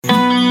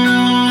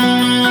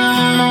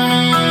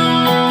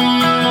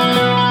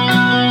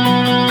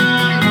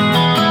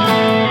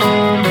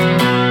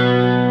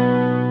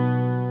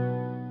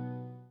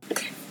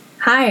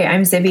Hi,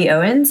 I'm Zibby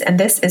Owens, and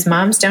this is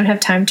Moms Don't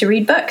Have Time to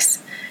Read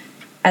Books.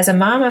 As a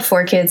mom of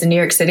 4 kids in New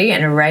York City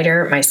and a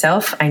writer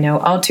myself, I know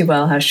all too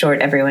well how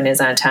short everyone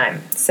is on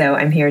time, so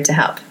I'm here to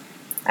help.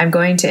 I'm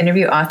going to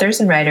interview authors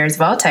and writers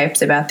of all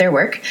types about their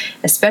work,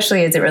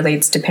 especially as it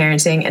relates to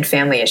parenting and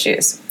family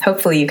issues.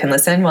 Hopefully you can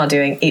listen while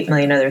doing 8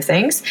 million other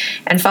things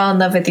and fall in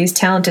love with these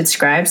talented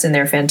scribes and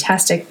their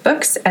fantastic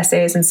books,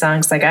 essays, and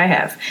songs like I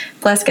have.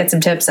 Plus get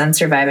some tips on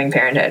surviving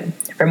parenthood.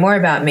 For more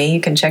about me,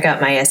 you can check out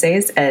my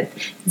essays at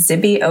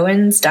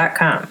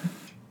zibbyowens.com.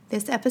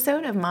 This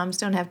episode of Moms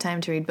Don't Have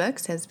Time to Read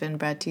Books has been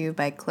brought to you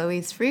by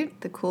Chloe's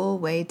Fruit, the cool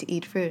way to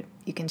eat fruit.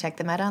 You can check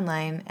them out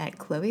online at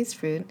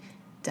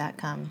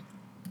chloesfruit.com.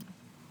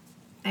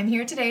 I'm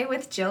here today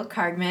with Jill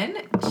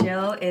Kargman.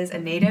 Jill is a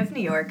native New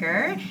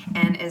Yorker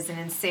and is an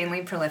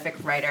insanely prolific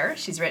writer.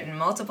 She's written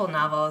multiple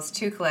novels,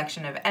 2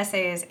 collections of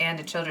essays, and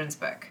a children's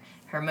book.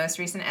 Her most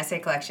recent essay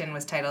collection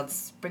was titled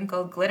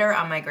Sprinkle Glitter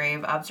on My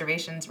Grave,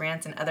 Observations,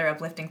 Rants, and Other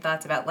Uplifting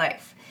Thoughts About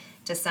Life.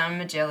 To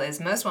some, Jill is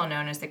most well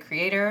known as the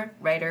creator,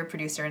 writer,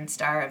 producer, and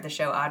star of the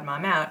show Odd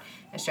Mom Out,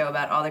 a show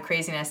about all the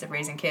craziness of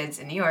raising kids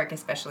in New York,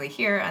 especially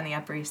here on the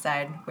Upper East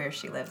Side where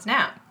she lives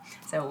now.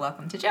 So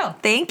welcome to Jill.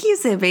 Thank you,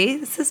 Zibby.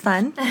 This is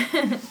fun.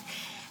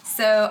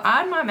 So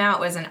Odd Mom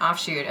Out was an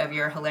offshoot of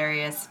your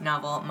hilarious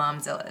novel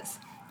Momzillas.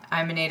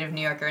 I'm a native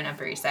New Yorker and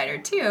Upper East Sider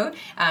too.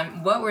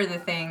 What were the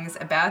things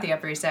about the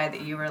Upper East Side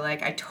that you were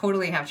like, I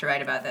totally have to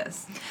write about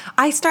this?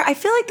 I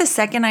feel like the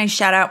second I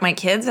shout out my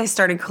kids, I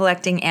started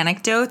collecting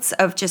anecdotes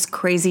of just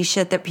crazy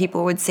shit that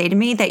people would say to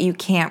me that you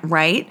can't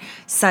write,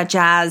 such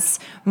as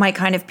my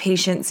kind of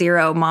patient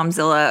zero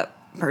Momzilla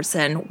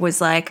person was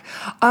like,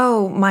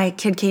 oh, my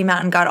kid came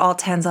out and got all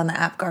 10s on the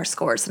APGAR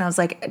scores. And I was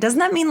like, doesn't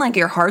that mean like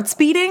your heart's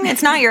beating?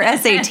 It's not your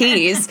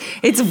SATs.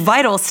 It's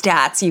vital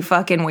stats, you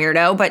fucking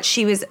weirdo. But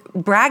she was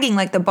bragging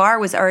like the bar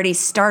was already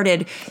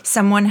started.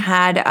 Someone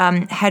had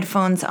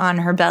headphones on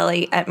her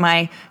belly at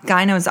my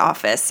gyno's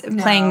office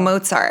playing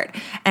Mozart.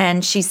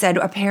 And she said,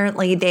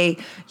 apparently they,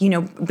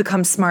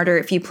 become smarter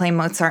if you play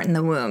Mozart in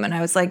the womb. And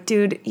I was like,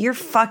 dude, you're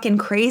fucking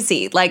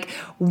crazy. Like,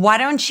 why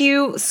don't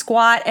you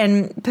squat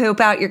and poop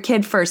out your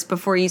kid first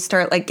before you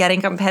start like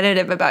getting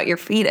competitive about your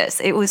fetus?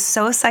 It was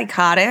so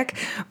psychotic,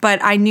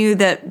 but I knew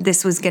that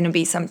this was going to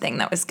be something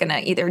that was going to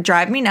either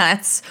drive me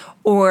nuts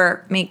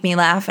or make me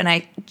laugh, and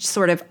I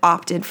sort of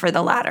opted for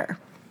the latter.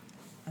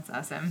 That's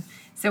awesome.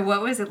 So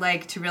what was it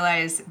like to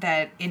realize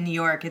that in New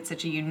York it's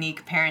such a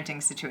unique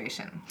parenting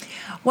situation?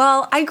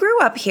 Well, I grew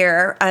up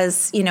here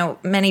as,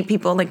 many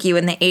people like you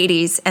in the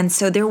 80s, and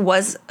so there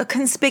was a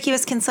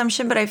conspicuous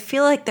consumption, but I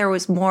feel like there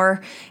was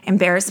more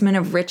embarrassment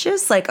of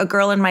riches. Like a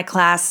girl in my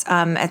class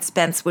at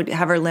Spence would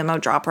have her limo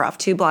drop her off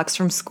 2 blocks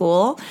from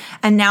school,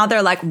 and now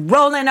they're like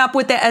rolling up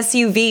with the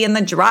SUV and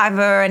the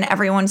driver, and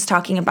everyone's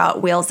talking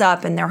about wheels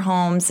up in their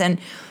homes, and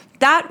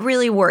that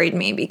really worried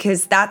me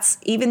because that's,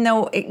 even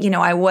though,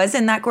 I was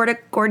in that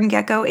Gordon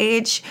Gekko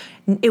age,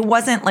 it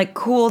wasn't like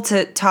cool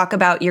to talk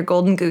about your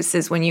golden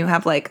gooses when you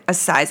have like a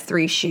size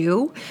 3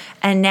 shoe.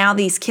 And now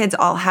these kids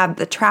all have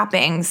the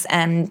trappings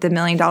and the $1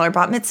 million bat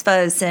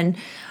mitzvahs. And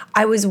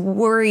I was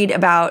worried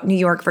about New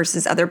York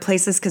versus other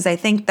places because I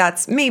think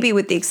that's, maybe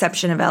with the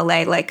exception of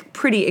LA, like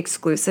pretty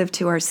exclusive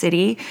to our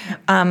city,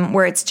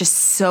 where it's just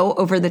so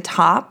over the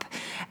top.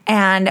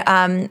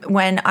 And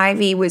when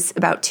Ivy was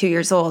about 2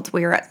 years old,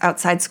 we were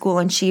outside school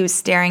and she was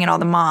staring at all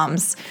the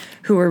moms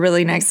who were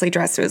really nicely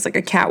dressed. It was like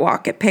a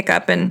catwalk at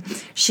pickup. And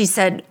she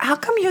said, how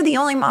come you're the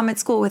only mom at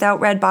school without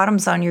red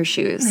bottoms on your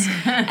shoes?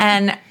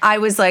 And I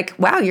was like,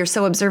 wow, you're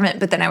so observant.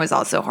 But then I was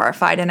also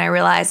horrified. And I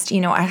realized,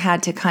 I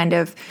had to kind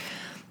of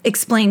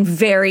explain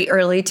very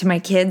early to my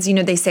kids.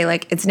 They say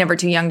like it's never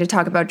too young to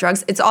talk about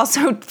drugs. It's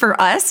also for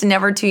us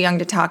never too young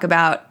to talk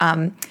about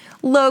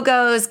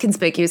logos,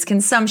 conspicuous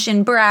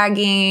consumption,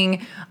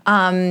 bragging,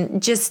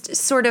 just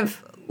sort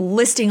of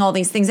listing all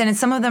these things. And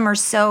some of them are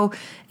so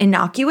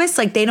innocuous,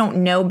 like they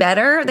don't know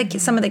better,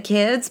 some of the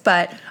kids.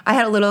 But I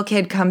had a little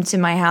kid come to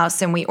my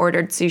house and we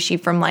ordered sushi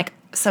from like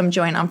some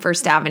joint on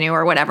First Avenue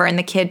or whatever, and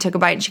the kid took a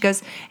bite and she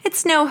goes,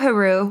 it's no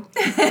Haru.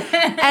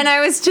 And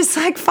I was just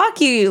like,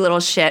 fuck you, you little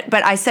shit.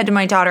 But I said to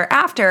my daughter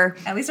after,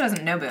 at least it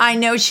wasn't Nobu. I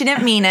know she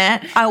didn't mean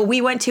it.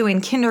 We went to,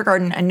 in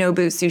kindergarten, a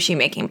Nobu sushi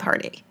making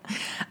party.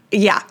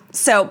 Yeah.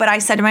 So, but I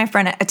said to my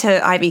friend,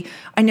 to Ivy,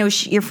 I know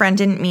your friend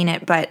didn't mean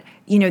it, but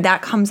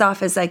that comes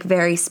off as like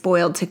very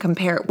spoiled to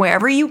compare.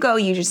 Wherever you go,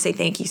 you just say,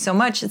 thank you so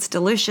much. It's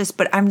delicious.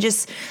 But I'm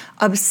just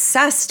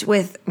obsessed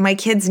with my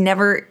kids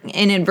never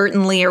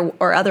inadvertently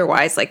or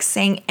otherwise like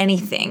saying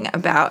anything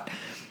about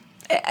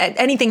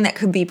anything that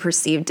could be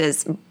perceived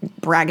as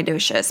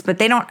braggadocious. But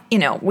they don't,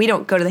 we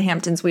don't go to the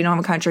Hamptons. We don't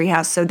have a country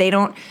house. So they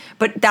don't,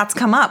 but that's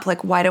come up.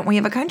 Like, why don't we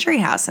have a country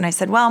house? And I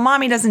said, well,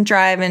 mommy doesn't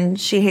drive and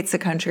she hates the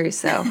country.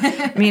 So,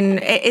 I mean,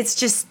 it's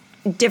just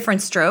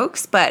different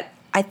strokes. But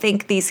I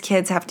think these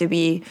kids have to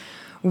be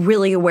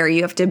really aware.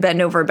 You have to bend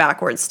over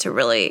backwards to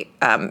really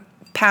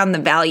pound the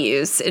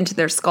values into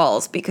their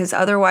skulls, because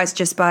otherwise,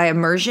 just by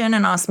immersion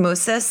and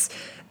osmosis,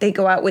 they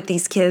go out with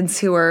these kids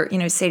who are,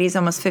 Sadie's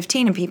almost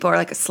 15 and people are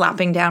like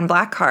slapping down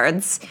black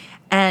cards.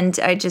 And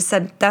I just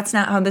said, that's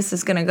not how this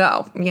is going to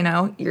go. You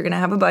know, you're going to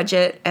have a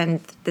budget,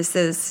 and this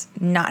is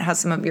not how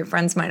some of your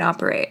friends might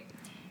operate.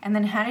 And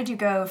then how did you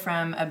go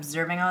from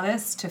observing all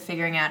this to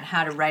figuring out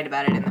how to write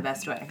about it in the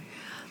best way?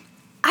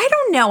 I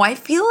don't know. I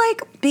feel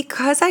like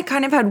because I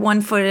kind of had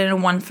one foot in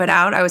and one foot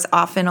out, I was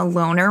often a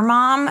loner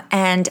mom,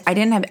 and I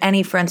didn't have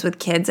any friends with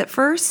kids at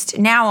first.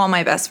 Now all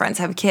my best friends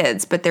have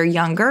kids, but they're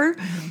younger.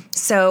 Mm-hmm.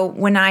 So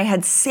when I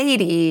had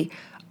Sadie,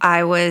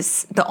 I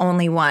was the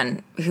only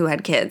one who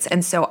had kids.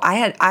 And so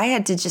I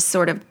had to just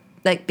sort of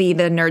like be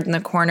the nerd in the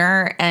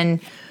corner.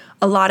 And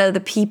a lot of the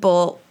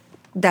people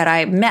that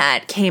I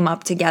met came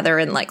up together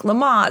in like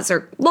Lamaze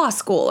or law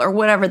school or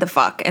whatever the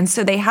fuck. And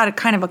so they had a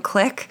kind of a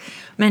clique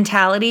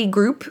mentality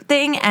group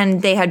thing,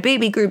 and they had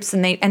baby groups,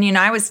 and you know,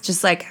 I was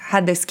just like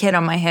had this kid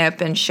on my hip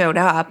and showed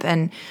up,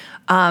 and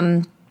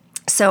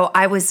so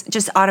I was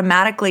just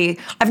automatically,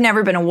 I've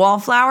never been a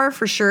wallflower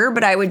for sure,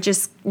 but I would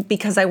just,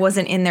 because I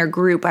wasn't in their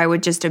group, I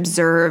would just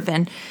observe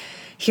and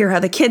hear how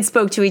the kids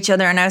spoke to each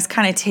other, and I was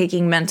kind of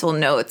taking mental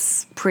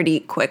notes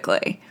pretty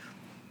quickly.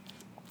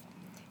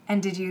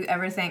 And did you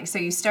ever think, so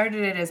you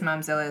started it as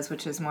Momzilla's,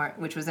 which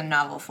was a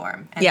novel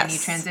form, and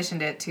yes. Then you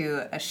transitioned it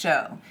to a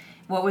show.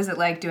 What was it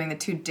like doing the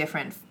two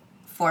different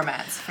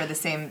formats for the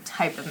same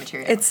type of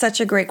material? It's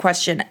such a great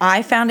question.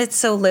 I found it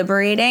so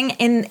liberating.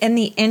 In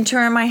the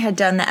interim, I had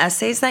done the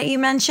essays that you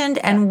mentioned,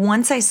 and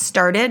once I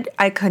started,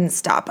 I couldn't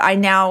stop. I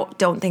now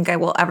don't think I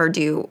will ever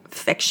do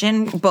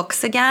fiction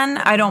books again.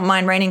 I don't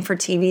mind writing for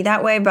TV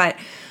that way, but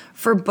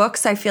for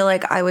books, I feel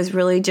like I was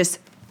really just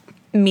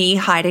me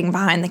hiding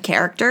behind the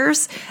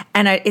characters,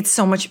 and it's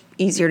so much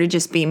easier to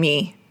just be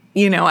me.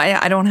 You know,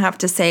 I don't have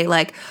to say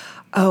like,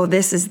 oh,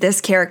 this is this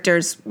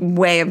character's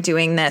way of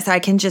doing this. I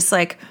can just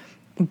like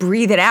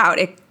breathe it out.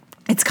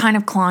 It's kind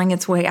of clawing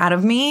its way out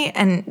of me.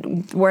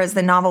 And whereas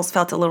the novels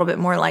felt a little bit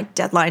more like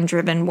deadline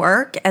driven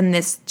work, and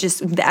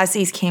the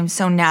essays came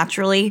so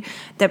naturally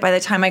that by the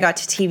time I got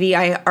to TV,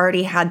 I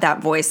already had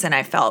that voice, and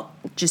I felt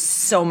just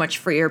so much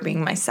freer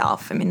being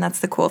myself. I mean,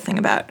 that's the cool thing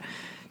about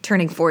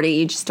turning 40.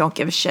 You just don't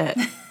give a shit.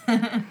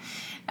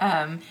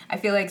 I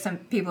feel like some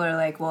people are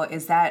like, well,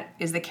 is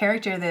the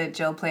character that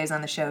Jill plays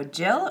on the show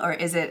Jill, or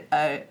is it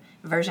a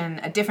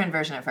different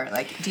version of her?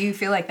 Like, do you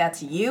feel like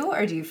that's you,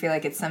 or do you feel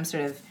like it's some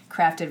sort of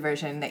crafted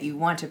version that you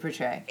want to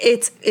portray?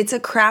 It's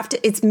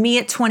me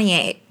at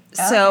 28.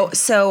 Oh, okay.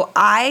 So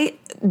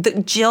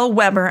the Jill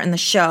Weber in the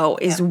show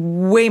is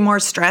way more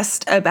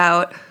stressed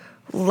about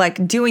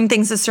like doing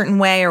things a certain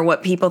way or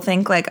what people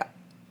think. Like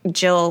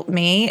Jill,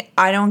 me,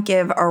 I don't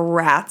give a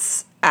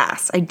rat's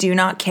ass. I do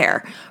not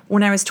care.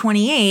 When I was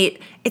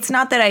 28, it's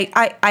not that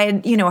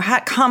I you know,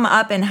 had come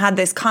up and had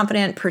this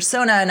confident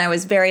persona, and I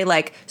was very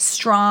like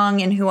strong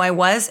in who I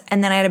was,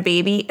 and then I had a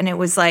baby, and it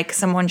was like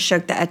someone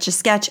shook the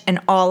Etch-a-Sketch, and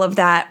all of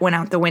that went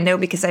out the window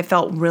because I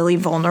felt really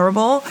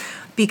vulnerable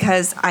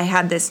because I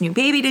had this new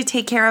baby to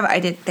take care of.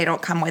 They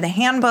don't come with a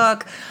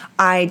handbook.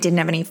 I didn't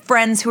have any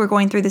friends who were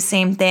going through the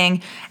same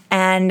thing,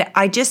 and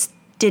I just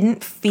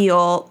didn't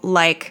feel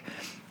like,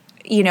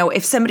 you know,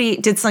 if somebody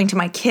did something to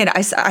my kid,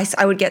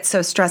 I would get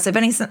so stressed. If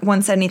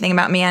anyone said anything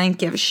about me, I didn't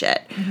give a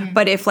shit. Mm-hmm.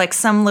 But if like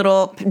some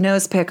little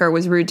nose picker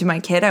was rude to my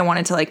kid, I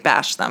wanted to like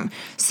bash them.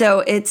 So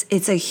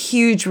it's a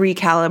huge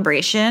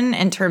recalibration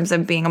in terms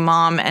of being a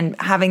mom and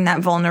having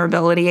that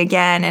vulnerability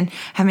again, and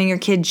having your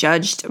kid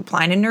judged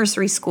applying to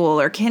nursery school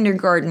or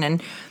kindergarten,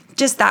 and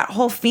just that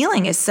whole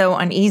feeling is so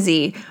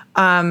uneasy.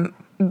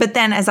 But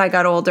then as I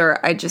got older,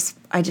 I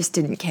just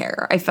didn't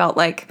care. I felt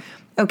like,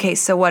 okay,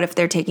 so what if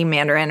they're taking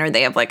Mandarin or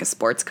they have like a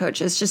sports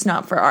coach? It's just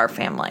not for our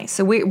family.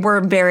 So we're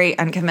very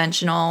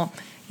unconventional.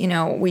 You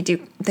know, we do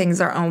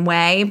things our own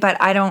way,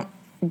 but I don't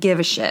give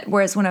a shit.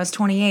 Whereas when I was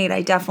 28,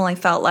 I definitely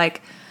felt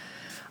like,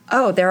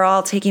 oh, they're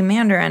all taking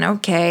Mandarin.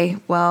 Okay,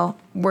 well,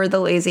 we're the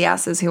lazy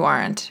asses who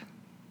aren't.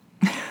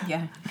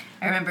 Yeah.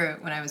 I remember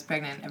when I was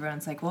pregnant,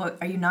 everyone's like, well,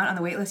 are you not on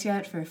the wait list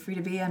yet for free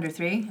to be under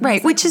 3? And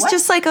right, which is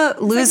just like a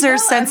loser,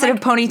 sensitive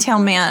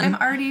ponytail man.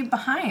 I'm already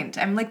behind.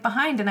 I'm like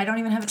behind, and I don't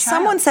even have a child.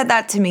 Someone said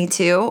that to me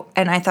too,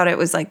 and I thought it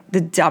was like the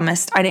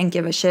dumbest. I didn't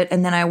give a shit.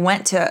 And then I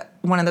went to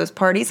one of those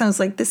parties, and I was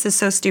like, this is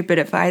so stupid.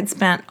 If I had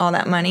spent all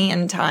that money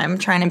and time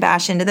trying to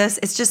bash into this,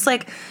 it's just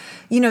like,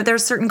 you know,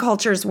 there's certain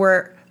cultures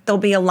where there'll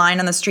be a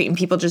line on the street and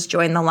people just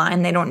join the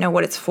line. They don't know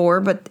what it's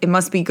for, but it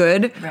must be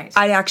good. Right.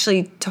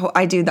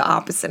 I do the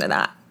opposite of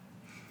that.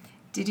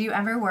 Did you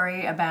ever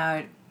worry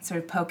about sort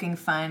of poking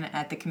fun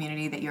at the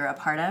community that you're a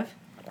part of?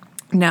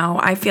 No,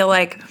 I feel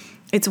like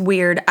it's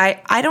weird.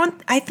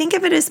 I think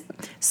of it as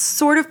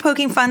sort of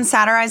poking fun,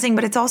 satirizing,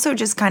 but it's also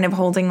just kind of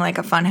holding like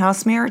a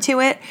funhouse mirror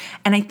to it.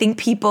 And I think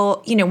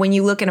people, you know, when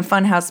you look in a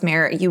funhouse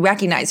mirror, you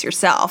recognize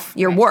yourself.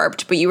 You're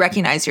warped, but you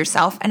recognize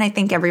yourself. And I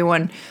think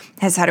everyone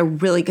has had a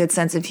really good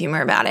sense of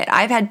humor about it.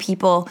 I've had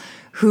people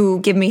who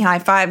give me high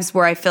fives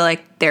where I feel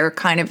like they're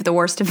kind of the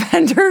worst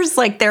offenders,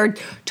 like they're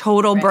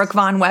total Brooke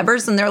Von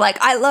Webers, and they're like,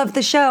 I love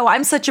the show.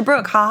 I'm such a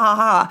Brooke, ha ha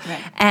ha.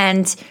 Right.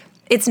 And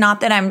it's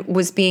not that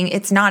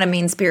it's not a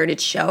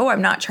mean-spirited show.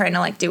 I'm not trying to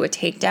like do a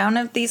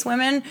takedown of these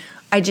women.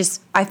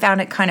 I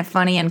found it kind of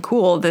funny and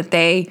cool that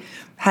they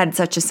had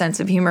such a sense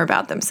of humor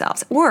about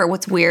themselves. Or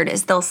what's weird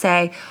is they'll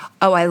say,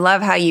 oh, I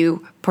love how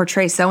you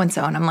portray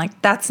so-and-so. And I'm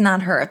like, that's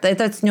not her.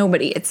 That's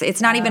nobody.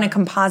 It's not even a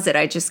composite.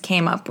 I just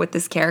came up with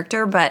this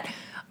character, but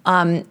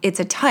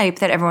it's a type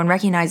that everyone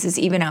recognizes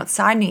even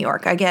outside New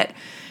York. I get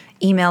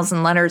emails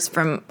and letters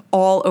from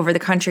all over the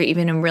country,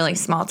 even in really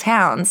small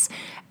towns.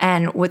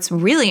 And what's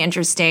really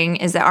interesting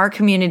is that our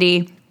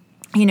community,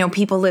 you know,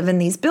 people live in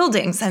these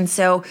buildings. And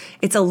so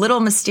it's a little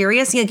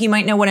mysterious. Like, you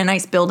might know what a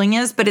nice building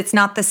is, but it's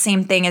not the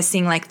same thing as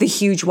seeing like the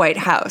huge white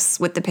house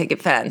with the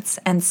picket fence.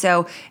 And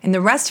so in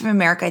the rest of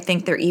America, I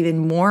think they're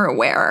even more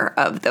aware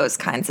of those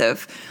kinds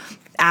of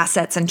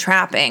assets and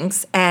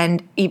trappings.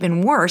 And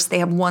even worse, they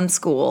have one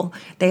school,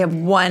 they have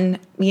one,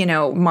 you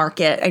know,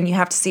 market, and you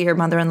have to see your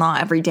mother-in-law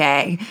every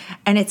day.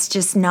 And it's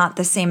just not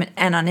the same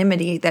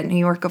anonymity that New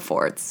York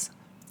affords.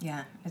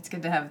 Yeah, it's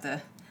good to have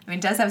it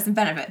does have some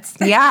benefits.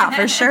 Yeah,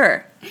 for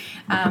sure.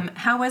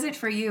 How was it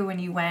for you when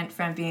you went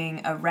from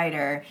being a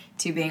writer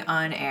to being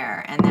on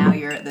air, and now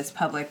you're this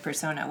public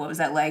persona? What was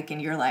that like in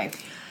your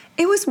life?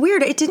 It was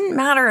weird. It didn't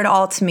matter at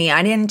all to me.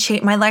 I didn't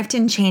change. My life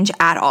didn't change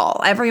at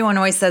all. Everyone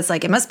always says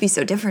like, it must be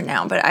so different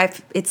now,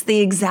 but it's the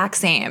exact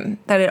same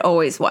that it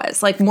always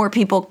was. Like, more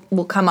people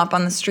will come up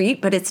on the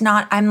street, but it's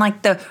not. I'm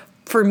like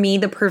for me,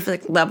 the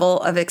perfect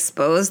level of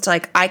exposed.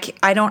 Like,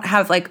 I don't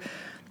have like,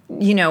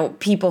 you know,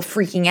 people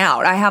freaking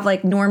out. I have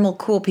like normal,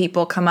 cool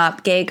people come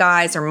up, gay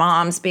guys or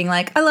moms being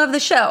like, I love the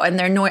show. And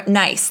they're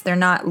nice. They're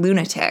not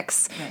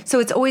lunatics. Right. So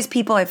it's always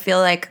people I feel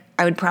like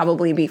I would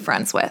probably be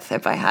friends with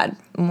if I had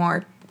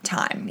more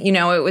time. You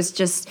know, it was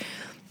just,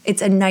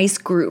 it's a nice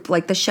group.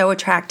 Like, the show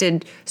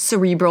attracted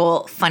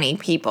cerebral, funny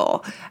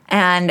people.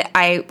 And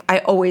I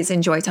always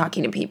enjoy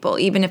talking to people,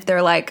 even if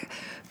they're like,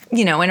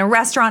 you know, in a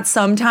restaurant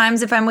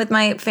sometimes if I'm with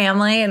my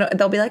family and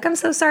they'll be like, I'm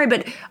so sorry,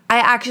 but I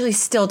actually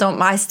still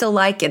don't, I still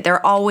like it.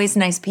 They're always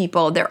nice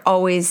people. They're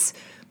always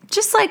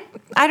just like,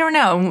 I don't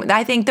know,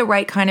 I think the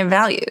right kind of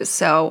values.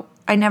 So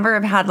I never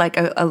have had like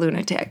a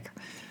lunatic.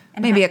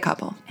 And maybe a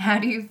couple. How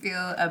do you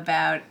feel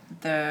about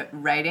the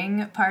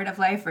writing part of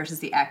life versus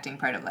the acting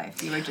part of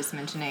life? You were just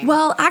mentioning.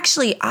 Well,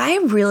 actually, I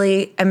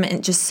really am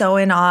just so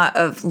in awe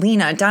of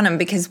Lena Dunham,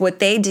 because what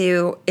they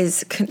do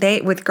is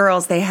with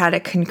girls, they had a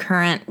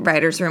concurrent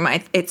writer's room.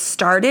 It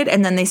started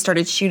and then they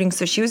started shooting.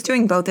 So she was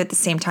doing both at the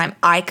same time.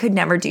 I could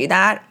never do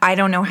that. I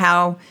don't know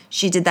how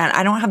she did that.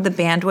 I don't have the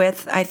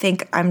bandwidth. I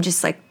think I'm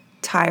just like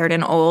tired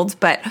and old.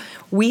 But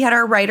we had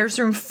our writer's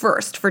room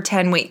first for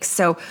 10 weeks.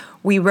 So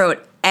we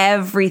wrote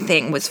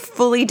everything was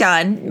fully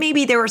done.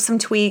 Maybe there were some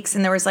tweaks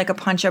and there was like a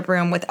punch-up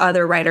room with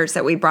other writers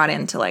that we brought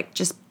in to like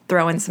just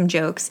throw in some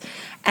jokes.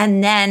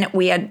 And then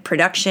we had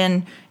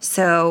production.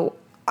 So,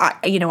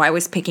 I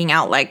was picking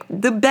out like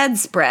the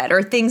bedspread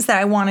or things that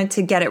I wanted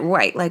to get it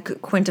right,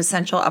 like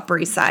quintessential Upper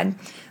East Side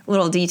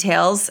little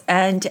details.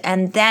 And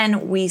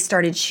then we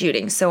started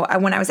shooting. So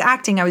when I was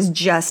acting, I was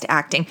just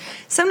acting.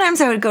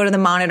 Sometimes I would go to the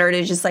monitor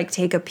to just like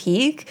take a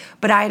peek,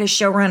 but I had a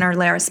showrunner,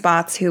 Lara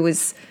Spots, who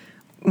was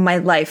my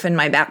life and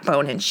my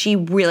backbone, and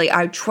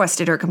I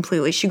trusted her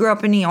completely. She grew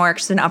up in New York,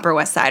 she's an Upper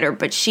West Sider,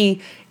 but she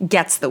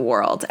gets the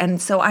world.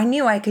 And so I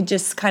knew I could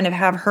just kind of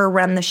have her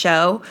run the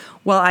show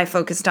while I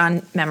focused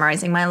on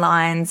memorizing my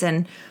lines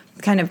and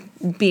kind of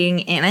being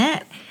in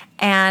it.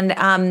 And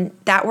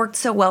that worked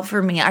so well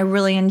for me. I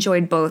really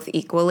enjoyed both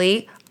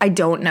equally. I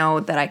don't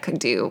know that I could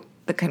do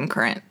the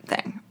concurrent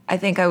thing. I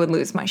think I would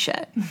lose my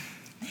shit.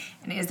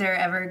 And is there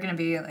ever going to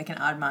be like an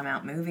Odd Mom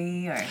Out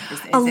movie? Or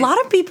a lot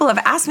of people have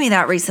asked me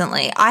that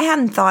recently. I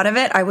hadn't thought of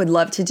it. I would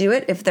love to do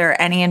it. If there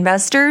are any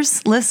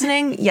investors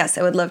listening, yes,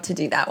 I would love to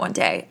do that one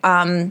day.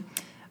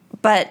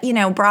 But,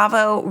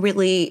 Bravo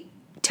really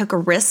took a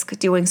risk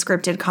doing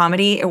scripted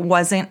comedy. It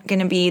wasn't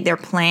going to be their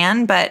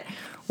plan, but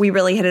we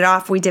really hit it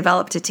off. We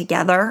developed it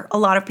together. A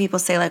lot of people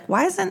say, like,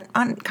 why isn't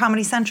on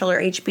Comedy Central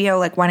or HBO?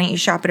 Like, why don't you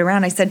shop it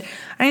around? I said,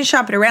 I didn't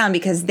shop it around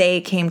because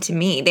they came to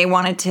me. They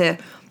wanted to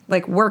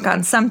like work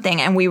on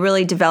something, and we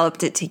really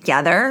developed it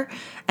together.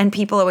 And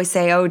people always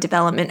say, oh,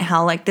 development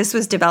hell. Like, this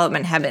was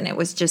development heaven. It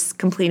was just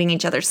completing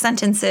each other's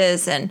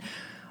sentences, and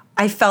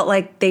I felt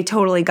like they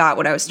totally got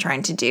what I was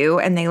trying to do,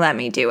 and they let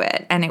me do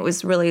it. And it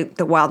was really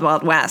the wild,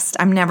 wild west.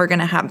 I'm never going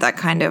to have that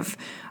kind of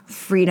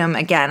freedom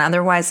again.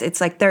 Otherwise, it's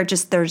like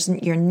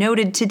you're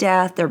noted to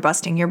death. They're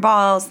busting your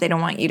balls. They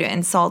don't want you to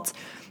insult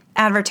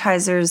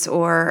advertisers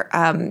or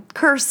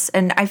curse.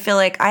 And I feel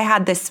like I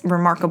had this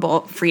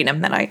remarkable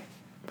freedom that I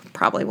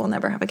probably will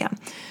never have again.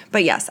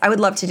 But yes, I would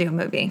love to do a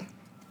movie.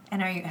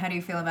 And how do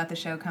you feel about the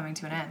show coming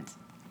to an end?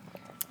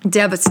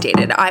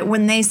 Devastated.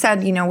 When they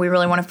said, we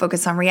really want to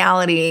focus on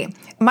reality,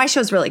 my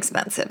show's really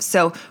expensive.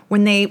 So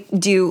when they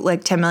do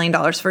like $10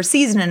 million for a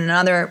season and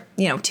another,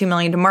 $2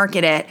 million to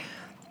market it,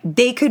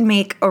 they could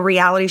make a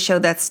reality show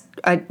that's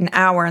an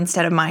hour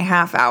instead of my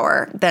half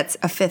hour. That's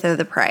a fifth of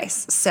the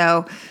price.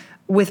 So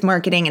with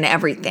marketing and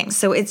everything.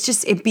 So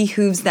it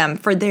behooves them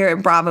for their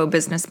Bravo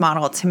business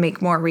model to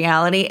make more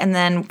reality. And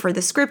then for the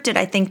scripted,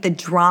 I think the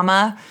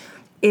drama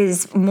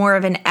is more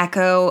of an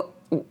echo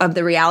of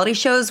the reality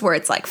shows where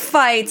it's like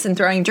fights and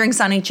throwing drinks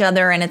on each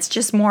other. And it's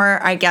just more,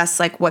 I guess,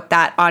 like what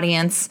that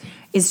audience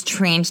is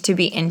trained to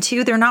be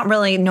into. They're not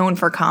really known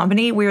for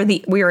comedy. We're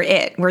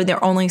it. We're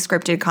their only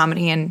scripted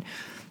comedy, and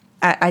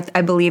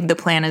I believe the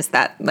plan is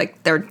that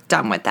like they're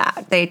done with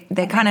that. They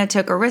kind of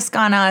took a risk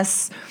on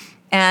us.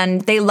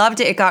 And they loved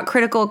it. It got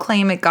critical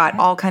acclaim. It got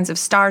all kinds of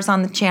stars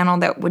on the channel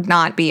that would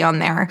not be on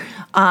there.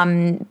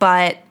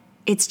 But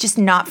it's just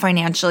not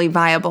financially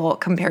viable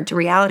compared to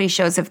reality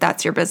shows if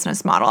that's your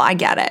business model. I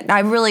get it.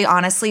 I really,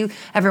 honestly,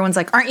 everyone's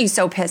like, aren't you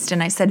so pissed?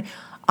 And I said,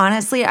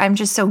 honestly, I'm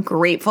just so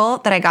grateful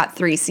that I got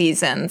 3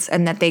 seasons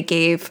and that they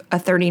gave a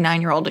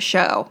 39-year-old a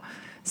show.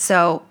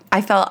 So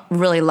I felt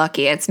really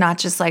lucky. It's not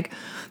just like,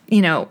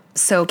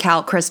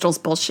 SoCal Crystal's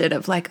bullshit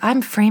of like,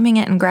 I'm framing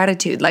it in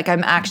gratitude. Like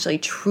I'm actually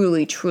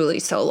truly, truly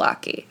so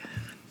lucky.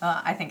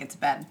 Well, I think it's a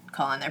bad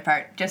call on their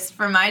part. Just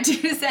for my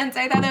 2 cents,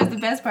 I thought that was the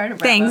best part of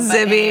Bravo. Thanks,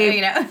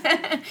 Zibby.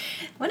 Anyway,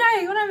 when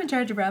I'm in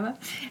charge of Bravo.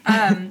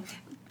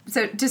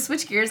 So to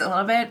switch gears a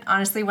little bit,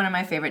 honestly, one of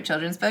my favorite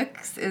children's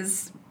books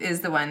is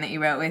the one that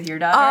you wrote with your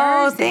daughter.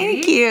 Oh,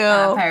 Sadie, thank you.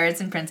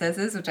 Pirates and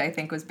Princesses, which I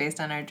think was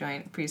based on our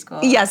joint preschool.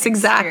 Yes,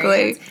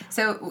 exactly.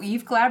 So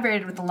you've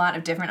collaborated with a lot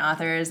of different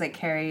authors, like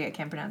Carrie, I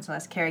can't pronounce the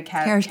last,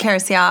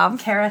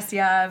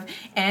 Karasyav,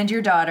 and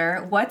your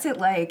daughter. What's it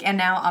like? And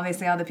now,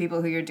 obviously, all the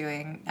people who you're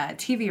doing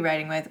TV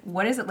writing with.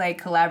 What is it like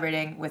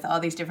collaborating with all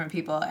these different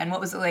people? And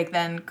what was it like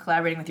then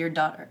collaborating with your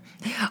daughter?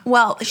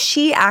 Well,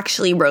 she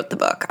actually wrote the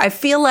book. I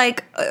feel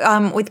like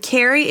with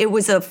Carrie, it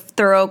was a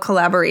thorough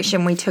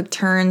collaboration. We took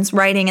turns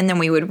writing, and then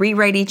we would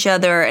rewrite each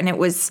other, and it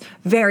was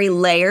very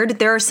layered.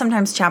 There are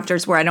sometimes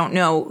chapters where I don't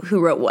know who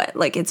wrote what.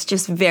 Like, it's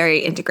just very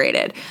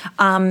integrated.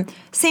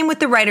 Same with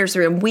the writer's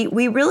room.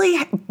 We really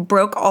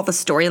broke all the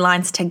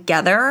storylines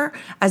together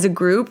as a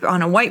group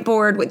on a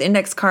whiteboard with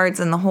index cards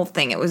and the whole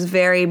thing. It was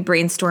very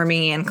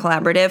brainstormy and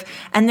collaborative.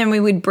 And then we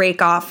would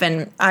break off,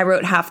 and I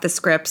wrote half the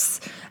scripts.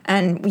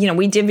 And,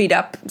 we divvied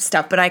up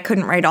stuff, but I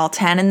couldn't write all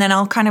 10. And then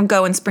I'll kind of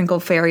go and sprinkle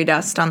fairy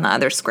dust on the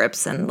other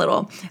scripts and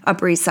little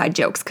Upper East Side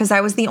jokes because I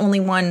was the only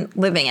one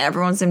living it.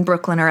 Everyone's in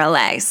Brooklyn or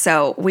LA.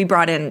 So we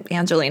brought in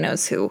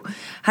Angelinos who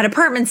had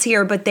apartments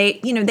here, but they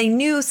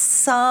knew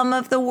some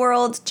of the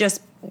world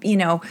just,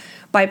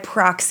 by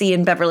proxy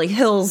in Beverly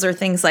Hills or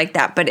things like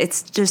that. But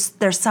it's just,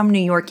 there's some New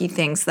York-y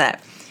things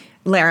that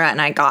Lara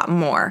and I got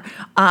more.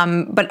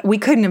 But we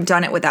couldn't have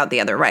done it without the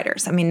other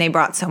writers. I mean, they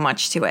brought so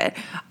much to it.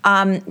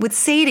 With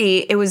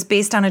Sadie, it was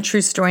based on a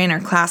true story in her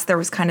class. There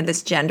was kind of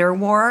this gender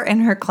war in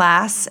her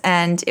class,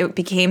 and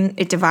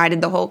it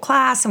divided the whole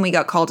class, and we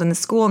got called in the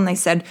school, and they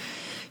said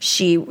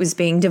she was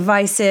being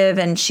divisive,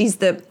 and she's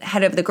the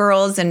head of the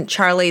girls, and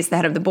Charlie's the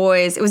head of the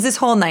boys. It was this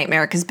whole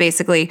nightmare, because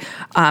basically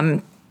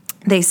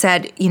they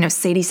said,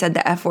 Sadie said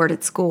the F word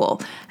at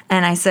school.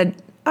 And I said,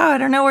 oh, I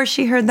don't know where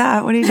she heard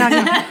that. What are you talking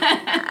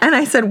about? And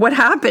I said, what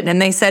happened?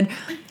 And they said,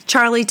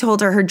 Charlie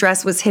told her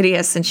dress was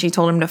hideous and she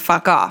told him to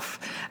fuck off.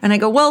 And I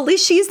go, well, at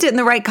least she used it in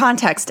the right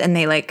context. And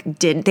they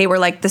didn't. They were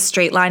like the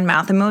straight line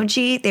mouth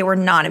emoji. They were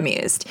not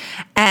amused.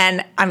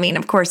 And I mean,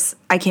 of course,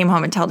 I came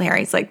home and told Harry,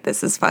 he's like,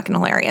 this is fucking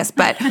hilarious.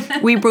 But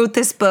we wrote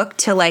this book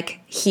to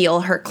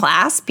heal her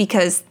class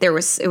because it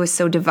was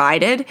so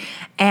divided.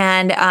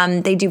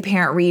 And they do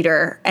parent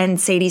reader. And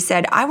Sadie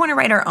said, I want to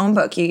write our own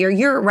book.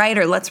 You're a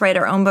writer. Let's write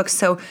our own book.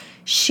 So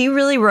she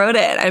really wrote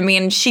it. I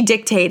mean, she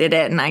dictated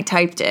it and I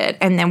typed it.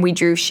 And then we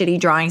drew shitty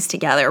drawings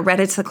together,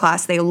 read it to the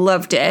class. They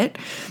loved it.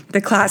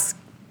 The class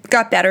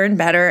got better and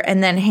better.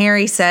 And then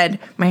Harry said,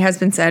 my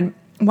husband said,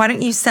 why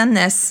don't you send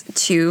this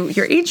to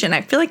your agent?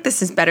 I feel like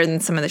this is better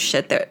than some of the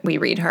shit that we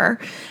read her.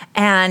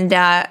 And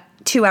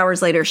 2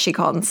 hours later, she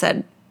called and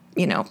said,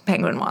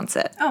 Penguin wants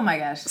it. Oh my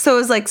gosh. So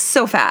it was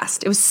so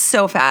fast. It was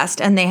so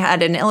fast. And they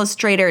had an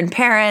illustrator in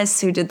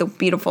Paris who did the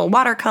beautiful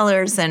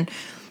watercolors. And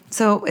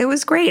so it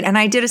was great. And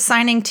I did a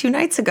signing 2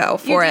 nights ago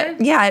for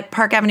it. Yeah, at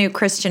Park Avenue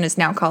Christian is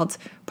now called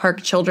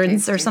Park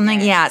Children's or something.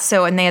 Yeah,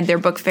 so, and they had their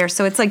book fair.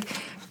 So it's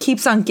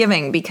keeps on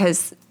giving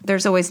because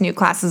there's always new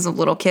classes of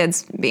little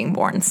kids being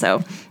born.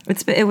 So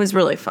it was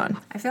really fun.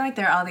 I feel like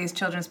there are all these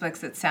children's books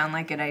that sound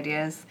like good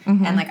ideas.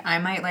 Mm-hmm. And I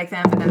might like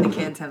them, but then the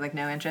kids have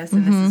no interest.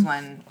 And this is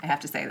one I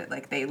have to say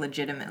that they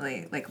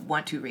legitimately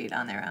want to read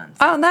on their own.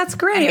 So, oh, that's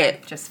great.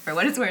 Anyway, just for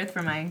what it's worth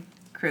for my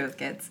crew of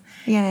kids.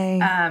 Yay.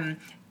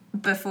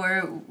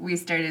 Before we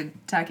started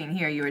talking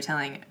here, you were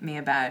telling me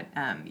about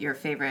your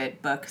favorite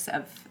books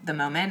of the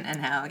moment and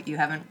how you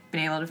haven't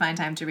been able to find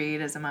time to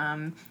read as a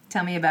mom.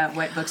 Tell me about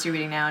what books you're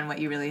reading now and what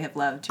you really have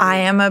loved to read. I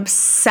am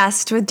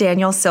obsessed with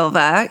Daniel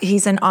Silva.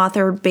 He's an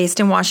author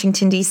based in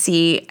Washington,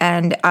 D.C.,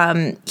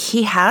 and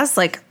he has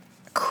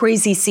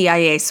crazy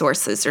CIA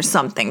sources or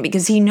something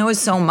because he knows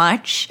so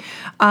much.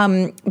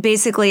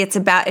 Basically,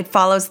 it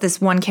follows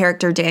this one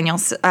character, Daniel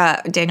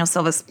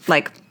Silva's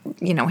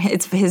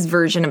it's his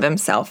version of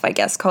himself, I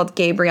guess, called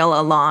Gabriel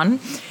Alon.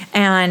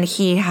 And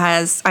he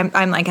has, I'm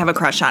have a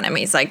crush on him.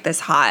 He's this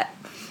hot,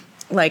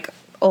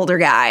 older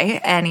guy,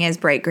 and he has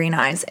bright green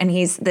eyes. And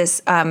he's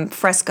this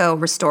fresco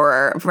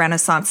restorer of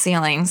Renaissance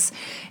ceilings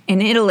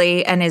in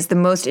Italy and is the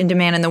most in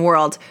demand in the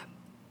world.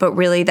 But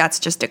really, that's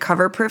just a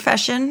cover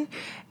profession.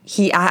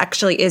 he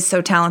actually is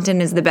so talented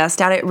and is the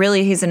best at it.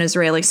 Really, he's an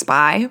Israeli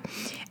spy.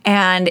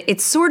 And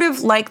it's sort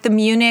of like the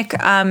Munich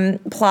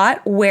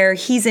plot where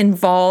he's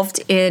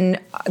involved in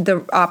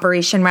the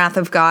Operation Wrath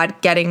of God,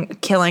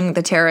 killing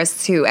the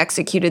terrorists who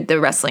executed the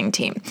wrestling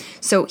team.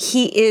 So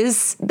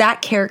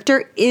that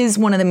character is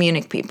one of the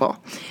Munich people.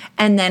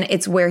 And then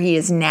it's where he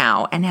is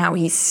now and how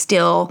he's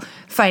still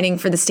fighting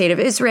for the state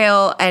of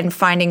Israel and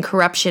finding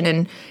corruption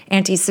and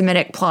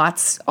anti-Semitic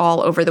plots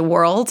all over the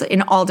world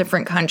in all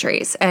different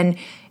countries. And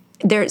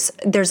there's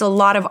a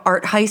lot of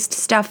art heist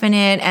stuff in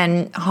it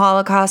and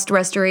Holocaust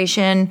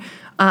restoration,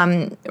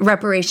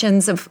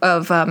 reparations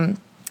of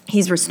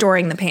he's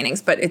restoring the paintings,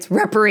 but it's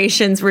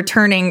reparations,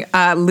 returning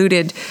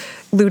looted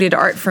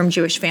art from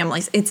Jewish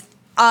families. It's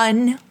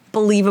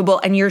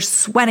unbelievable, and you're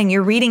sweating.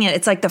 You're reading it.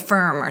 It's like The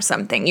Firm or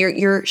something.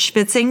 You're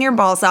schwitzing your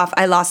balls off.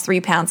 I lost 3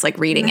 pounds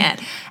reading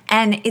it,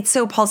 and it's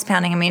so pulse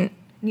pounding. I mean,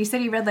 you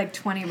said you read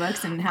 20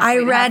 books and I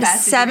read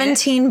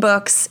 17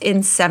 books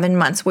in 7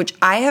 months, which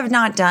I have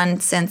not done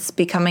since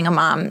becoming a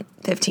mom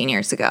 15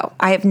 years ago.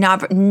 I have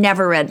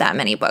never read that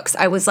many books.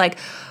 I was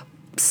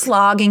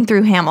slogging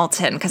through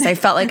Hamilton because I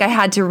felt like I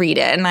had to read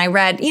it. And I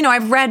read,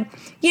 I've read,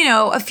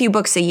 a few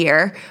books a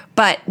year,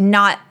 but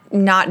not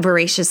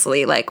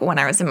voraciously when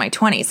I was in my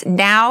 20s.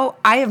 Now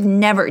I have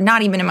never,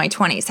 not even in my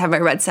 20s, have I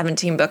read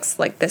 17 books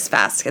this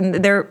fast. And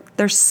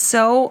they're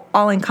so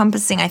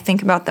all-encompassing. I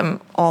think about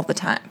them all the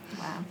time.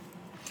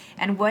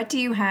 And what do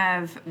you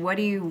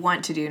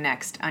want to do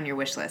next on your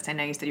wish list? I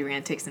know you said you were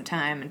going to take some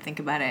time and think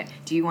about it.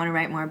 Do you want to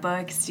write more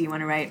books? Do you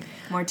want to write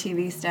more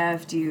TV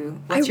stuff?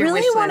 I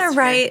really want to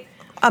write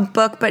a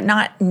book, but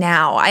not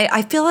now.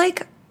 I feel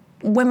like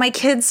when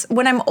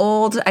I'm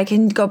old, I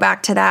can go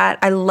back to that.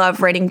 I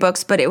love writing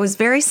books, but it was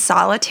very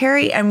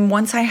solitary. And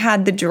once I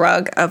had the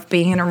drug of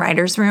being in a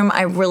writer's room,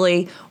 I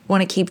really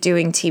want to keep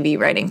doing TV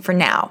writing for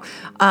now.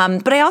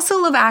 But I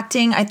also love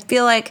acting. I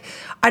feel like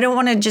I don't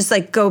want to just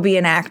go be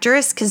an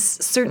actress because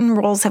certain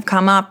roles have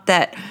come up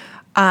that,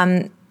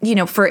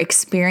 for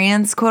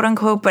experience, quote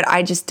unquote, but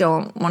I just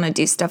don't want to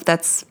do stuff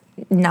that's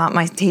not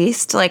my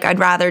taste. I'd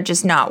rather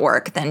just not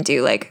work than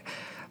do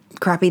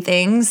crappy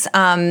things.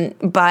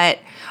 But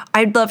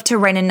I'd love to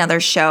write another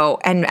show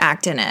and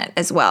act in it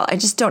as well. I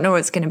just don't know what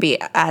it's going to be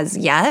as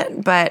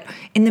yet. But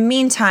in the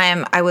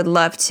meantime, I would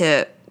love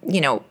to,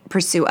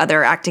 pursue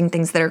other acting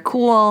things that are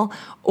cool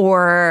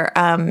or,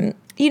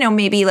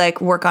 maybe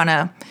work on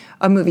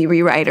a movie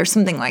rewrite or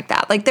something like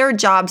that. There are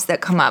jobs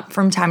that come up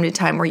from time to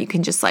time where you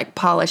can just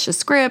polish a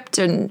script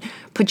and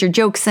put your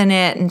jokes in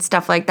it and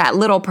stuff like that.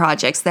 Little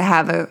projects that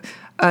have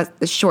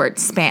a short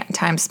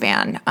time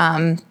span.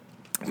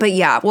 But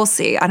yeah, we'll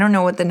see. I don't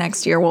know what the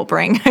next year will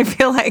bring. I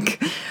feel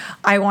like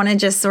I want to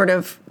just sort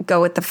of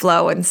go with the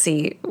flow and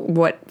see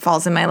what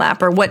falls in my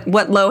lap or what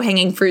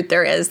low-hanging fruit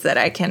there is that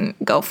I can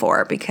go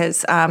for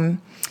because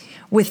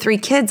with 3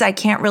 kids, I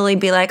can't really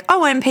be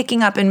I'm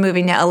picking up and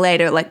moving to LA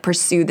to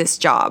pursue this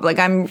job.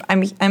 I'm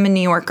a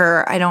New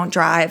Yorker. I don't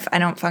drive. I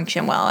don't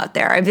function well out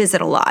there. I visit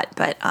a lot,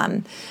 but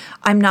I'm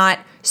not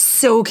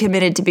so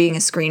committed to being a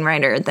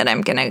screenwriter that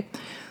I'm going to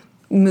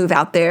move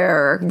out there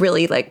or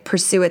really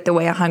pursue it the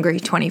way a hungry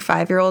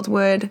 25-year-old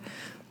would.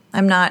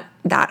 I'm not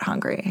that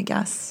hungry, I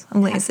guess.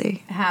 I'm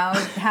lazy. How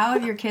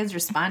have your kids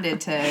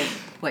responded to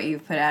what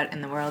you've put out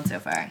in the world so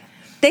far?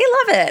 They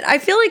love it. I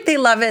feel like they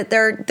love it.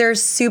 They're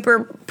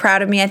super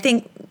proud of me. I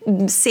think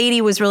Sadie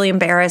was really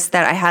embarrassed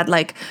that I had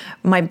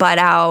my butt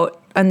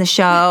out on the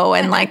show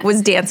and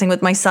was dancing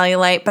with my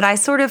cellulite. But I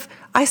saw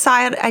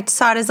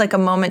it as a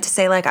moment to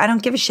say I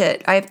don't give a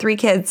shit. I have 3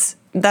 kids.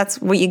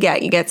 That's what you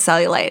get. You get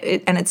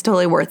cellulite, and it's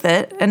totally worth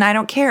it. And I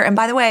don't care. And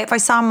by the way, if I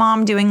saw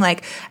Mom doing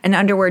an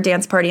underwear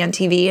dance party on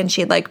TV and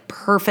she had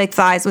perfect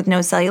thighs with no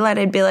cellulite,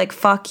 I'd be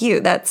fuck you.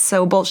 That's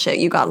so bullshit.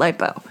 You got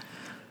lipo.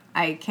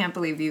 I can't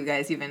believe you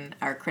guys even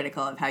are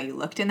critical of how you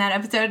looked in that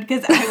episode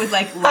because I would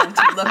love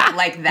to look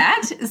like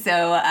that.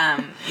 So,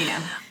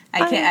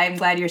 I'm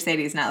glad your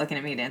Sadie's not looking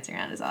at me dancing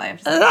around is all I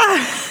have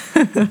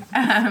to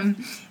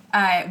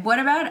say. What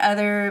about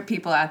other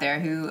people out there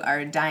who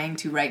are dying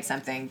to write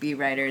something, be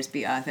writers,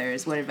 be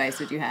authors? What advice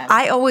would you have?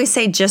 I always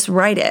say just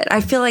write it. I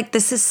feel like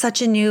this is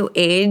such a new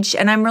age,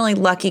 and I'm really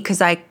lucky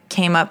because I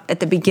came up at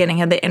the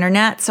beginning of the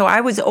internet, so I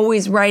was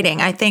always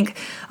writing. I think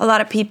a lot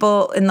of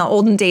people in the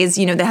olden days,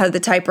 they had the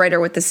typewriter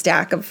with the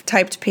stack of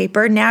typed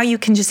paper. Now you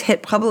can just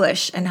hit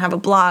publish and have a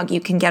blog. You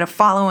can get a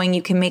following.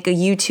 You can make a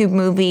YouTube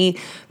movie.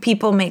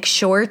 People make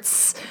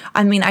shorts.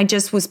 I mean, I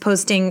just was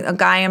posting a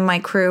guy in my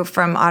crew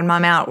from Odd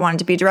Mom Out wanted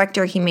to be a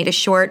director. He made a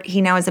short. He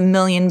now has 1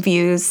 million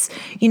views.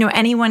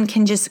 Anyone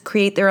can just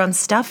create their own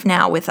stuff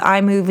now with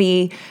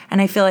iMovie,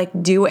 and I feel like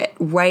do it,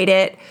 write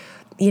it.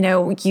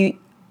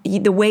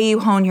 The way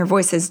you hone your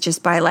voice is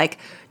just by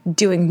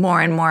doing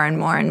more and more and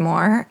more and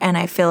more. And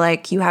I feel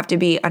like you have to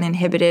be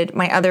uninhibited.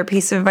 My other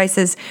piece of advice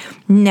is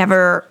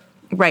never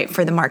right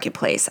for the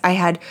marketplace. I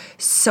had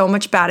so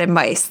much bad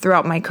advice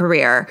throughout my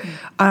career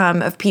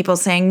of people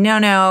saying,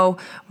 no,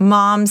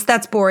 moms,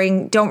 that's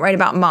boring. Don't write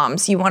about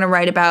moms. You want to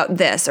write about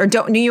this. Or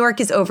New York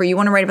is over. You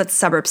want to write about the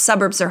suburbs.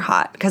 Suburbs are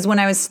hot. Because when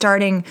I was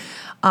starting,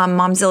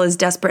 Momzilla's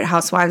Desperate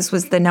Housewives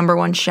was the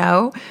 #1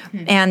 show.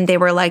 And they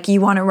were like,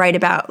 you want to write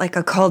about like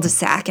a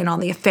cul-de-sac and all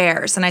the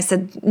affairs. And I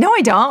said, no,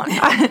 I don't.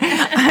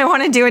 I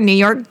want to do a New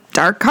York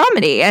dark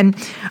comedy. And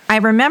I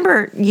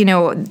remember,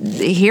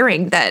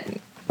 hearing that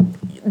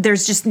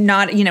there's just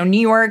not, New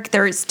York,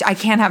 I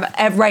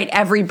can't write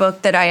every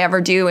book that I ever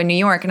do in New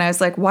York. And I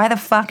was like, why the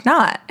fuck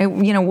not?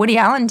 Woody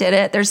Allen did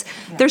it.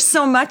 There's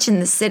so much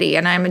in the city,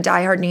 and I'm a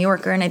diehard New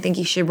Yorker, and I think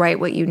you should write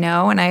what you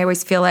know. And I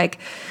always feel like,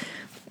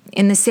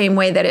 in the same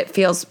way that it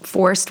feels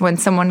forced when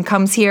someone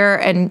comes here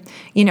and,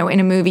 in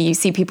a movie you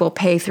see people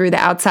pay through the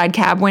outside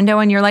cab window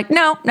and you're like,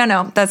 no,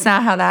 that's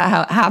not how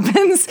that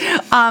happens.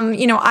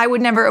 I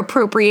would never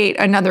appropriate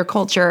another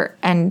culture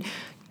and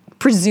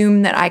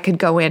presume that I could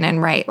go in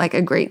and write like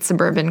a great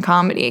suburban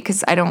comedy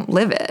because I don't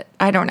live it.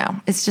 I don't know.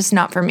 It's just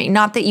not for me.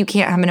 Not that you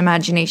can't have an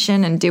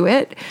imagination and do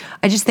it.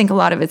 I just think a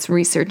lot of it's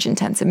research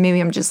intensive. Maybe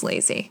I'm just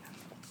lazy.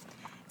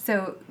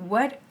 So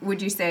what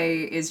would you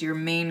say is your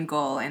main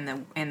goal in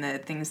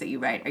the things that you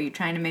write? Are you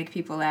trying to make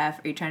people laugh?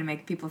 Are you trying to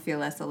make people feel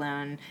less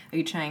alone? Are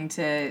you trying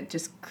to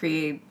just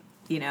create,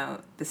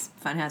 this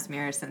funhouse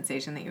mirror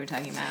sensation that you were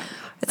talking about?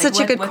 It's such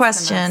a good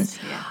question.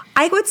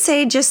 I would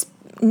say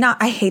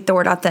I hate the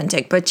word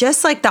authentic, but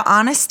just like the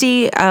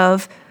honesty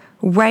of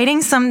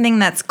writing something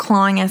that's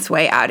clawing its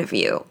way out of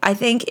you. I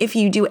think if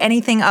you do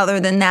anything other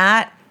than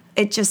that,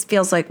 it just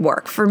feels like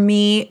work. For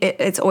me,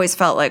 it's always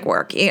felt like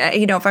work.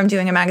 If I'm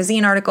doing a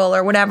magazine article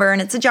or whatever,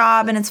 and it's a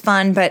job and it's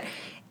fun, but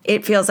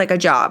it feels like a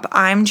job.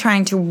 I'm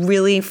trying to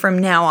really, from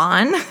now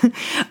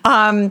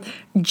on,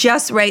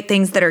 just write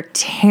things that are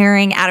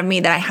tearing out of me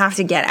that I have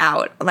to get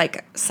out,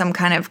 like some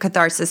kind of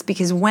catharsis.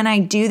 Because when I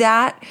do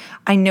that,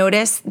 I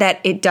notice that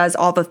it does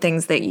all the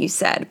things that you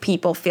said.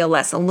 People feel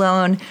less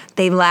alone.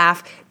 They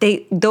laugh.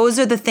 Those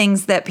are the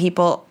things that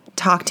people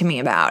talk to me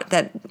about,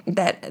 that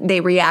they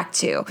react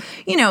to.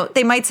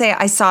 They might say,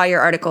 I saw your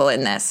article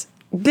in this.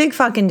 Big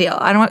fucking deal.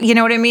 I don't, you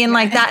know what I mean?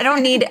 Like that.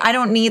 I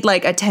don't need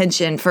like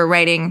attention for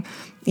writing,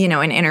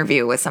 an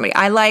interview with somebody.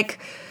 I like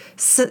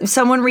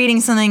someone reading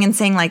something and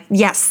saying like,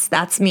 yes,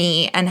 that's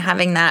me, and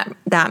having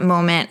that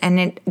moment.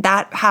 And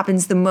that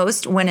happens the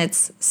most when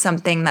it's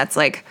something that's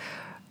like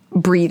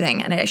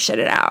breathing and I shit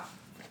it out.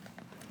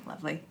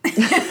 Lovely.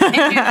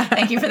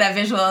 Thank you for that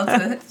visual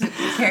to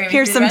carry me.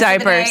 Here's some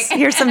diapers.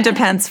 Here's some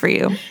Depends for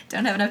you.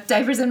 Don't have enough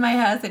diapers in my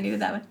house. I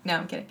needed that one. No,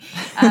 I'm kidding.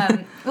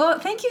 Well,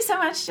 thank you so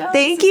much, Jill.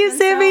 Thank you,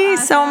 Sibby.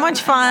 So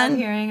much fun. I love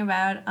hearing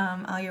about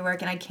all your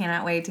work, and I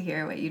cannot wait to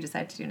hear what you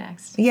decide to do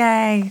next.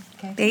 Yay.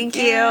 Okay, thank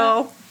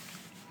you.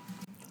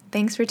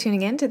 Thanks for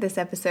tuning in to this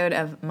episode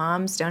of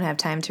Moms Don't Have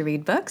Time to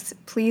Read Books.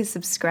 Please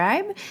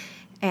subscribe.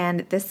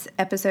 And this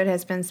episode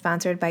has been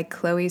sponsored by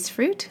Chloe's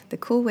Fruit, the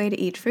cool way to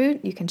eat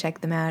fruit. You can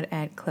check them out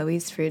at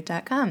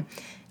chloesfruit.com.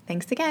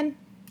 Thanks again.